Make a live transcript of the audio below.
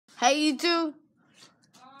Hey, YouTube.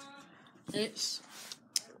 It's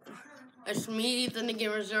me, Ethan the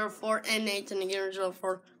Gamer 04, and Nathan the Gamer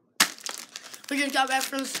 04. We just got back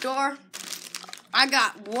from the store. I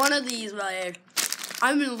got one of these right here.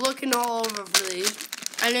 I've been looking all over for these.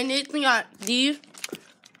 And then Nathan got these.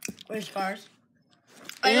 Race cars.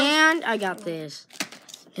 And I got this.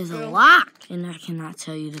 There's a lock, and I cannot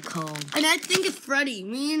tell you the code. And I think it's Freddy.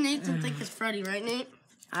 Me and Nathan think it's Freddy, right, Nate?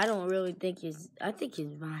 I don't really think it's... I think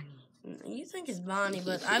it's Bonnie. You think it's Bonnie,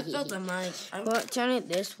 but I felt it might. Well, turn it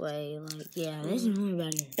this way. Like, yeah, this is more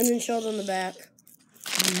better. And then show them the back.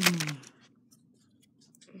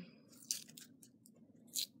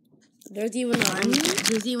 There's even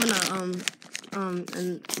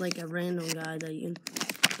and like a random guy that you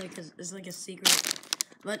can, it's like a secret,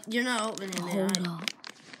 but you're not opening it. Hold up.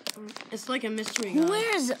 It's like a mystery guy. Who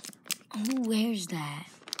wears that?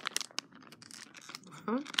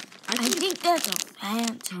 Huh? I think that's a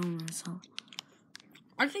phantom or something.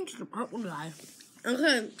 I think it's a purple guy.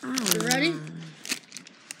 Okay, you ready?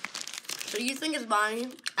 So you think it's Bonnie?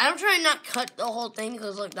 I'm trying to not cut the whole thing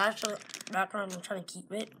because like that's the background. I'm trying to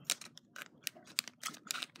keep it.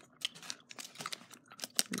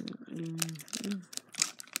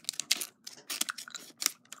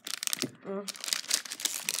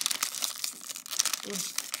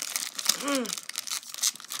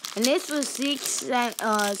 And this was 76.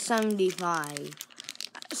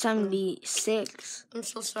 I'm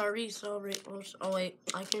so sorry. Oh wait,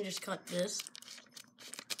 I can just cut this.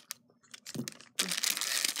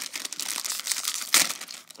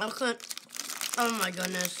 Okay. Oh my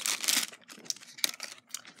goodness.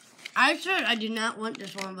 I said I did not want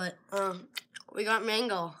this one, but we got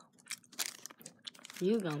mango.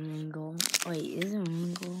 You got mango. Wait, is it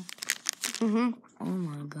mango? Oh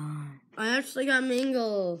my god. I actually got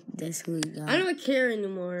mango. That's who we got. I don't care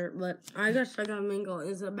anymore, but I guess I got mango.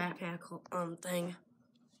 It's a backpack thing.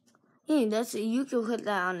 Yeah, that's it. You can put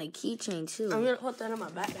that on the keychain too. I'm gonna put that on my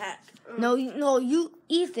backpack. No,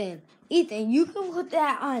 Ethan, you can put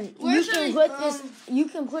that on. Where You should can I, put this. You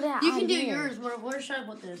can put it on. You can do here. yours, but where should I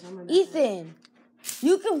put this? On my backpack? Ethan,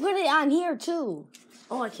 you can put it on here too.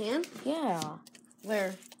 Oh, I can? Yeah.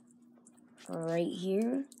 Where? Right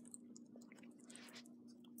here.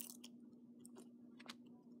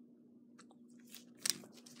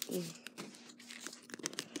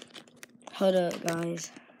 Hold up,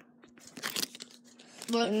 guys.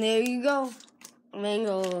 Look. And there you go.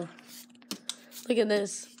 Mango. Look at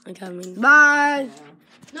this. I got mango. Bye.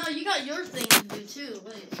 No, you got your thing to do too.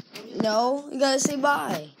 Wait. No, you gotta say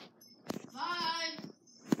bye. Bye.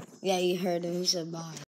 Yeah, you heard him. He said bye.